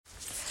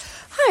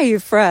Hi,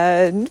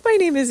 friend. My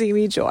name is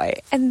Amy Joy,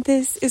 and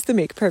this is the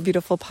Make Prayer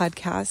Beautiful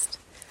podcast.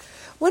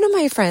 One of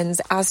my friends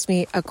asked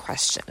me a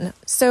question.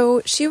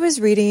 So she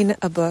was reading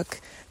a book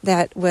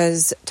that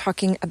was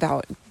talking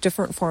about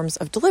different forms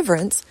of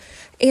deliverance,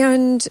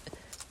 and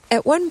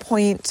at one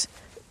point,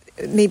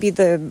 maybe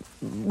the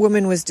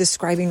woman was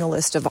describing a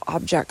list of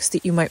objects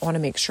that you might want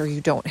to make sure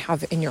you don't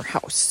have in your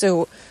house.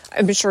 So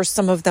I'm sure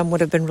some of them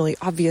would have been really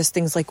obvious,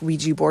 things like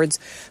Ouija boards,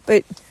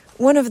 but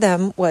one of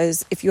them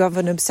was if you have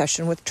an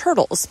obsession with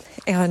turtles,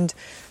 and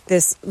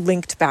this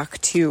linked back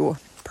to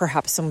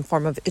perhaps some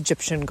form of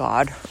Egyptian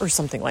god or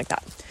something like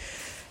that.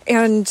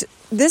 And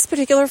this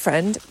particular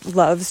friend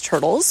loves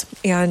turtles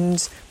and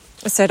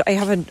said, I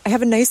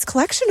have a nice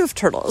collection of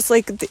turtles.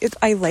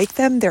 I like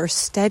them. They're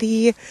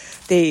steady.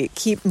 They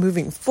keep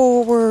moving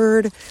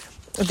forward.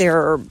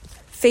 They're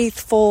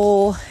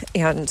faithful,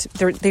 and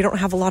they don't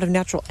have a lot of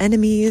natural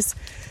enemies.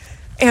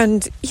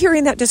 And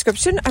hearing that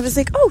description, I was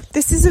like, oh,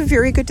 this is a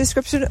very good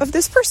description of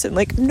this person.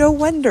 Like, no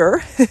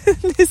wonder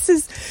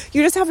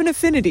you just have an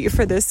affinity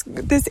for this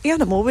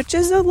animal, which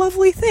is a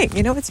lovely thing.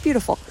 You know, it's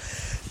beautiful.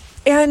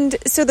 And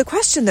so the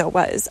question though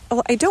was,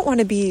 I don't want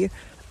to be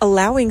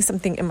allowing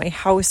something in my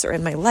house or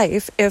in my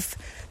life if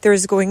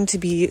there's going to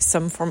be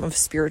some form of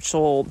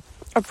spiritual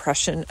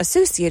oppression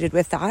associated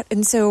with that.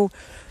 And so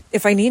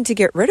if I need to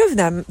get rid of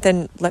them,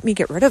 then let me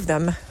get rid of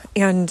them.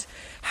 And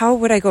how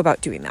would I go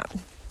about doing that?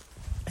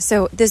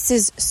 So this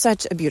is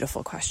such a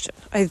beautiful question.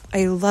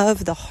 I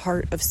love the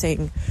heart of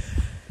saying,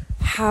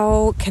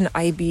 how can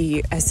I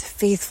be as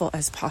faithful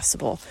as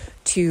possible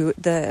to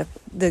the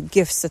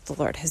gifts that the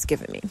Lord has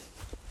given me?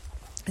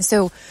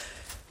 So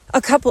a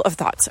couple of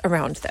thoughts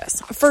around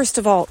this. First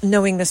of all,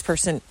 knowing this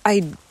person,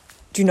 I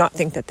do not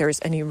think that there's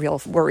any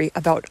real worry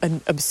about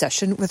an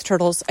obsession with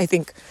turtles. I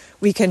think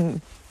we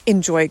can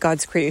enjoy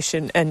God's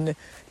creation and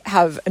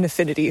have an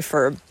affinity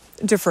for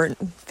different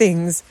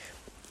things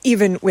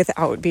even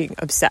without being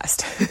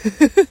obsessed.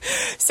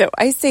 So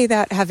I say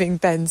that having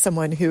been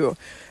someone who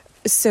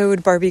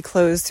sewed Barbie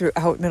clothes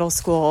throughout middle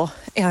school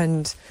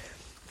and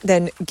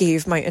then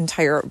gave my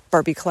entire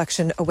Barbie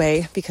collection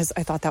away because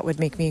I thought that would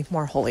make me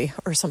more holy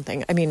or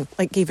something. I mean,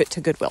 like, gave it to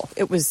Goodwill.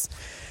 It was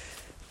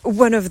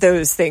one of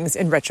those things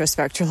in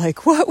retrospect. You're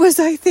like, what was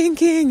I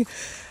thinking?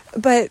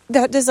 But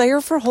that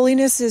desire for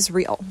holiness is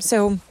real.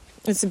 So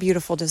it's a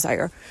beautiful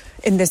desire.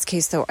 In this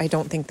case, though, I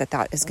don't think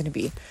that is going to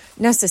be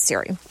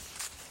necessary.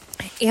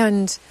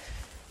 And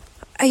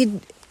I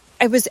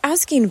was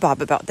asking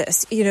Bob about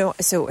this,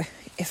 so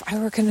if I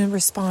were going to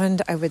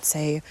respond, I would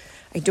say,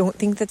 I don't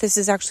think that this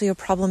is actually a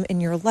problem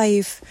in your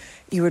life.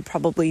 You would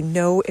probably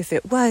know if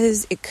it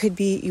was. It could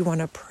be you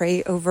want to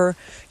pray over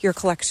your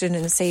collection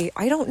and say,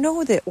 I don't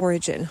know the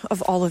origin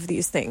of all of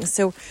these things.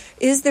 So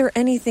is there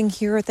anything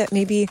here that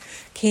maybe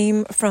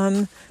came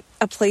from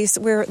a place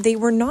where they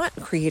were not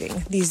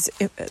creating these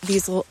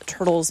little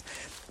turtles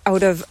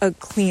out of a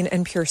clean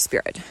and pure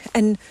spirit?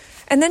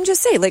 And then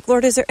just say, like,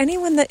 Lord, is there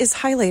anyone that is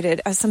highlighted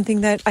as something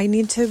that I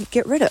need to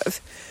get rid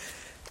of?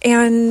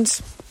 And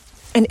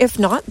if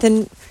not,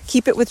 then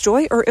keep it with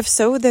joy. Or if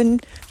so,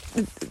 then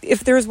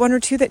if there's one or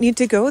two that need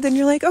to go, then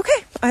you're like,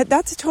 okay,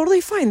 that's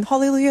totally fine.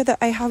 Hallelujah, that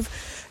I have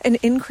an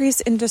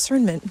increase in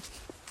discernment.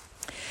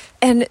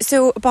 And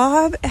so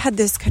Bob had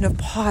this kind of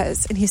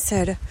pause and he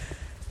said,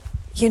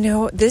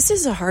 this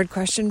is a hard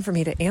question for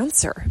me to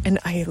answer. And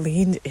I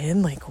leaned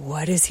in like,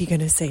 what is he going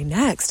to say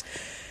next?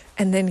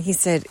 And then he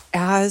said,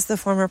 as the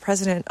former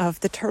president of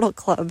the Turtle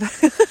Club.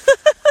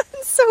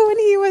 So when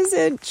he was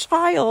a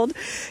child,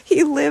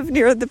 he lived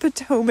near the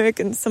Potomac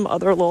and some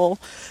other little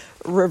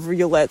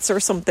rivulets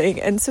or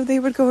something. And so they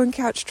would go and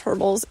catch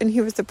turtles. And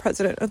he was the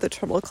president of the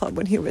Turtle Club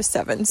when he was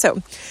 7.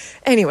 So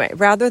anyway,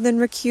 rather than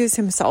recuse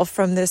himself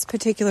from this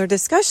particular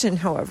discussion,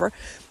 however,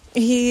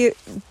 he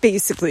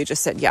basically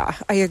just said, yeah,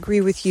 I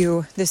agree with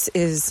you. This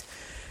is...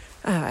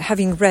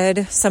 having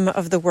read some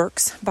of the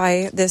works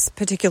by this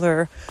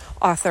particular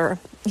author,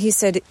 he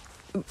said,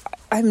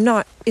 I'm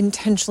not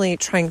intentionally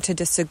trying to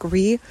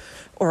disagree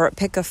or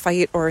pick a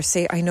fight or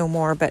say I know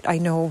more, but I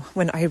know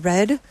when I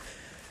read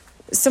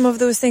some of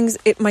those things,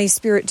 my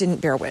spirit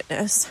didn't bear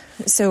witness.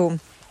 So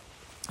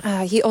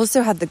he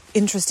also had the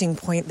interesting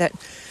point that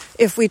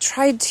if we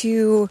tried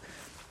to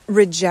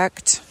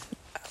reject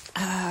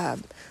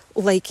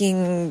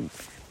liking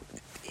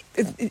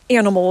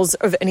animals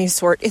of any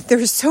sort,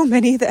 there's so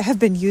many that have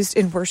been used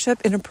in worship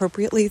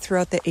inappropriately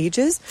throughout the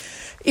ages.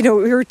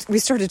 We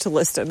started to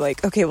list them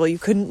like, okay, well, you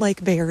couldn't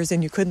like bears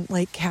and you couldn't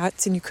like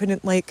cats and you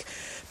couldn't like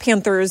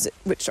panthers,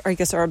 which I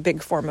guess are a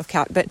big form of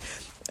cat, but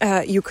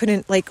you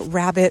couldn't like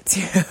rabbits,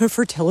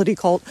 fertility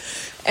cult.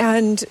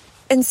 And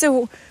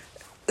so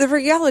the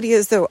reality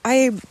is, though,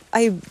 I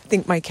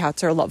think my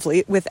cats are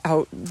lovely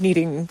without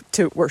needing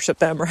to worship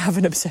them or have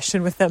an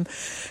obsession with them.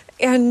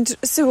 And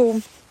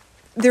so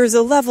there's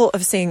a level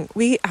of saying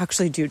we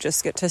actually do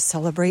just get to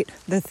celebrate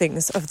the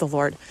things of the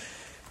Lord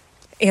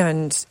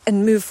and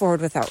move forward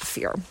without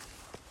fear.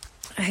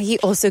 He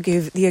also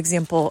gave the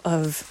example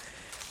of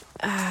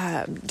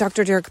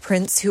Dr. Derek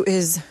Prince, who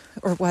is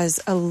or was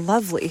a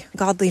lovely,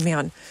 godly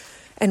man.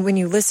 And when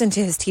you listen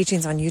to his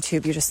teachings on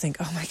YouTube, you just think,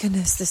 oh my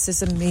goodness, this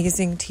is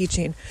amazing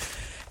teaching.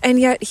 And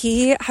yet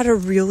he had a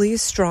really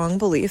strong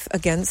belief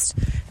against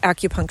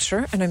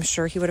acupuncture, and I'm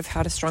sure he would have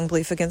had a strong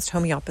belief against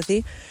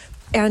homeopathy.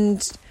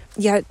 And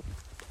yet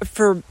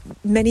for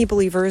many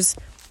believers,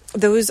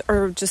 those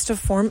are just a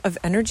form of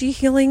energy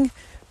healing.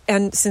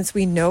 And since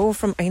we know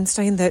from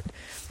Einstein that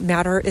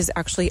matter is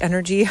actually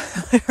energy,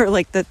 or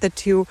like that the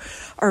two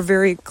are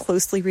very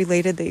closely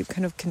related, they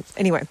kind of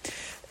anyway,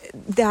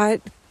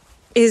 that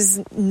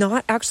is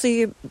not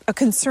actually a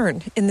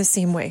concern in the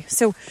same way.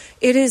 So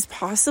it is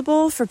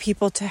possible for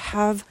people to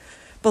have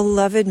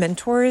beloved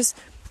mentors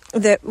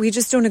that we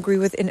just don't agree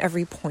with in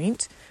every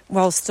point,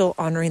 while still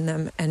honoring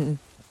them and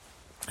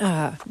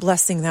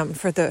blessing them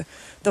for the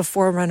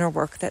forerunner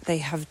work that they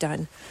have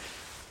done.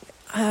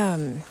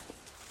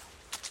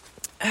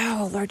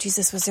 Oh, Lord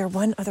Jesus, was there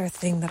one other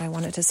thing that I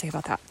wanted to say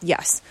about that?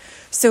 Yes.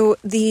 So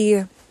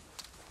the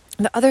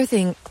other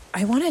thing,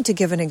 I wanted to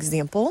give an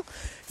example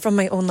from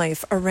my own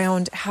life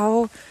around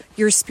how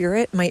your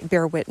spirit might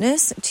bear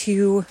witness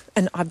to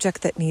an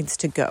object that needs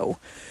to go.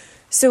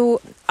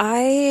 So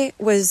I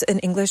was an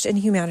English and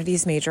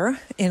humanities major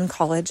in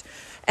college.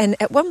 And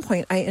at one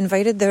point, I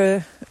invited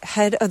the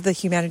head of the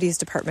humanities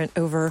department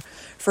over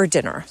for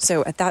dinner.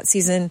 So at that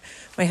season,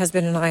 my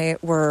husband and I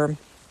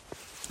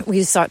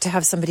we sought to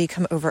have somebody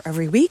come over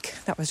every week.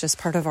 That was just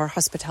part of our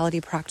hospitality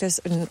practice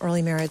in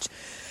early marriage.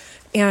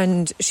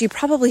 And she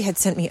probably had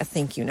sent me a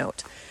thank you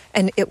note.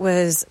 And it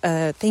was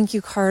a thank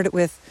you card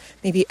with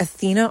maybe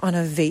Athena on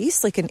a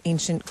vase, like an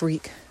ancient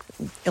Greek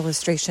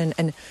illustration.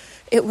 And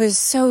it was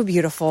so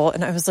beautiful.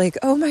 And I was like,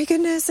 oh my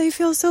goodness, I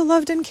feel so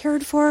loved and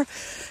cared for.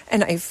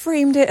 And I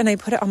framed it and I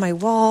put it on my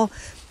wall.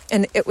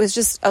 And it was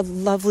just a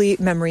lovely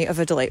memory of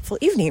a delightful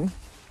evening.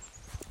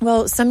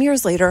 Well, some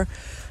years later,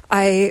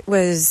 I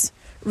was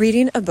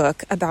reading a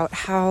book about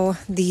how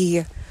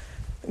the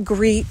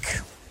Greek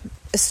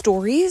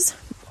stories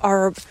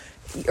are,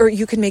 or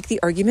you can make the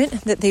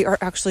argument that they are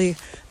actually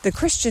the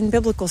Christian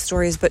biblical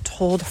stories, but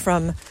told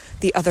from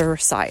the other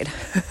side.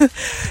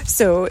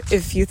 So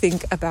if you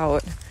think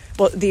about,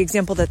 well, the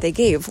example that they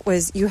gave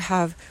was you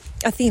have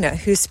Athena,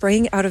 who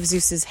sprang out of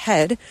Zeus's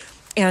head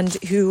and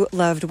who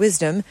loved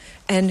wisdom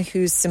and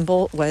whose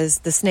symbol was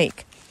the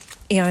snake.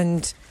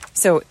 And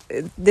so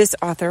this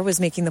author was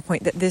making the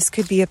point that this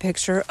could be a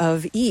picture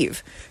of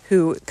Eve,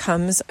 who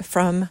comes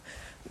from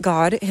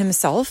God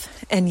himself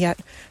and yet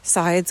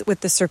sides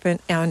with the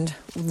serpent and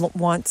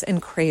wants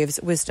and craves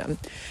wisdom.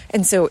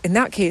 And so in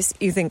that case,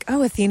 you think,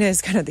 oh, Athena is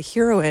kind of the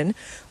heroine,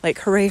 like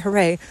hooray,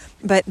 hooray.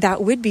 But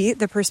that would be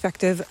the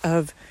perspective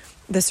of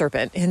the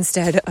serpent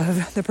instead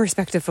of the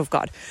perspective of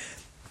God.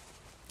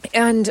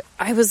 And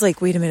I was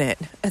like, wait a minute,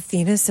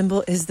 Athena's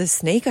symbol is the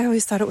snake? I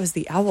always thought it was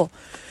the owl.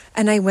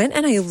 And I went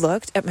and I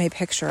looked at my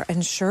picture,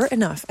 and sure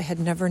enough, I had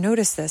never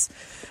noticed this,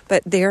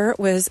 but there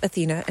was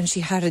Athena, and she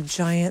had a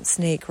giant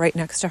snake right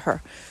next to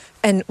her.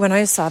 And when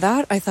I saw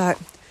that, I thought,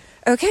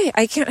 okay,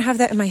 I can't have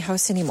that in my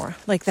house anymore.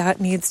 Like,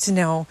 that needs to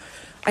know.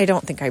 I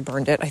don't think I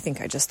burned it. I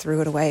think I just threw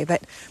it away.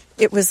 But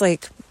it was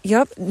like,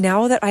 yep,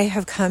 now that I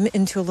have come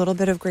into a little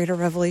bit of greater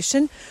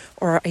revelation,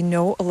 or I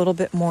know a little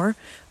bit more,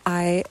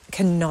 I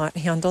cannot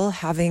handle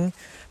having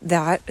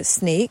that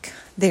snake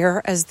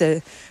there as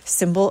the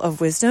symbol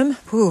of wisdom.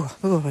 Ooh,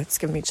 it's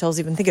giving me chills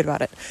even thinking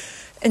about it.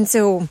 And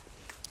so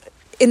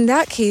in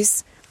that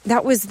case,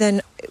 that was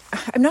then,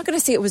 I'm not going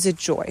to say it was a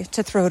joy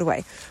to throw it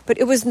away, but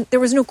there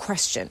was no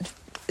question,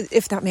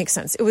 if that makes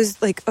sense. It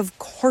was like, of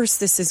course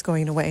this is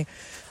going away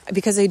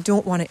because I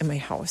don't want it in my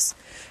house.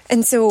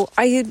 And so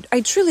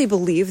I truly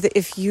believe that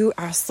if you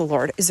ask the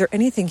Lord, is there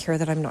anything here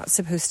that I'm not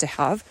supposed to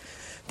have,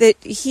 that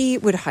he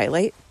would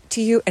highlight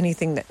to you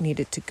anything that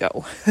needed to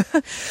go.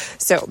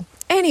 So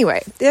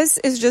anyway, this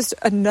is just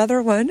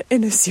another one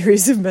in a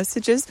series of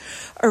messages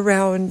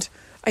around,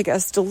 I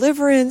guess,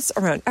 deliverance,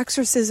 around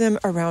exorcism,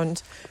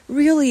 around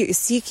really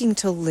seeking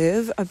to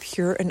live a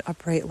pure and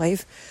upright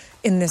life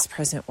in this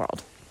present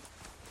world.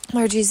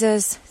 Lord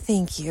Jesus,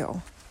 thank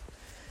you.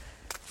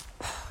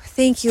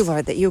 Thank you,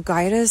 Lord, that you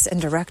guide us and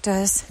direct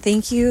us.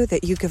 Thank you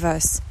that you give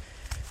us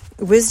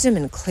wisdom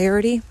and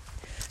clarity.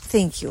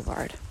 Thank you,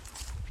 Lord.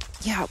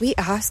 Yeah, we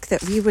ask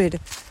that we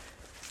would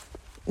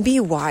be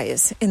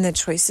wise in the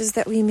choices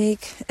that we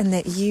make, and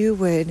that you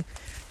would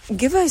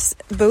give us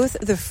both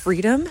the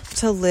freedom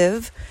to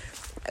live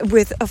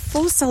with a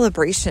full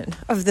celebration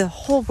of the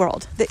whole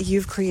world that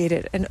you've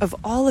created and of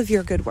all of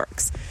your good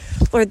works.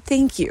 Lord,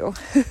 thank you.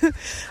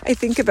 I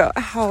think about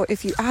how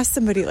if you ask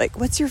somebody like,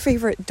 what's your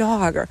favorite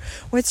dog, or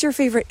what's your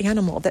favorite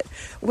animal, that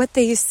what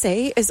they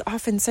say is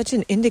often such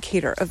an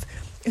indicator of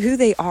who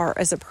they are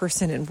as a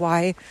person and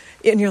why.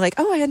 And you're like,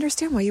 oh, I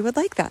understand why you would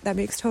like that. That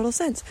makes total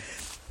sense.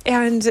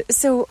 And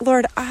so,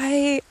 Lord,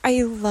 I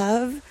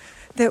love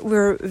that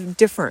we're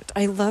different.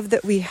 I love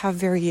that we have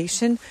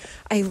variation.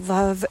 I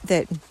love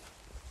that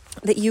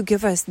you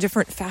give us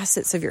different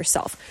facets of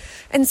yourself.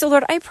 And so,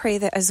 Lord, I pray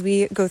that as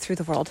we go through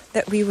the world,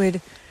 that we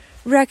would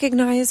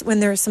recognize when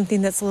there's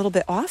something that's a little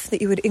bit off,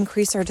 that you would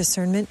increase our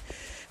discernment.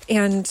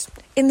 And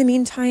in the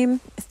meantime,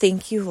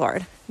 thank you,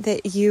 Lord,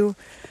 that you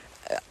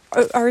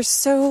are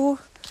so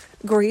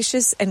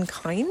gracious and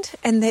kind,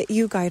 and that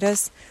you guide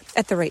us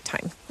at the right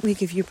time. We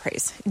give you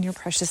praise in your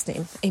precious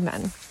name.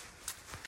 Amen.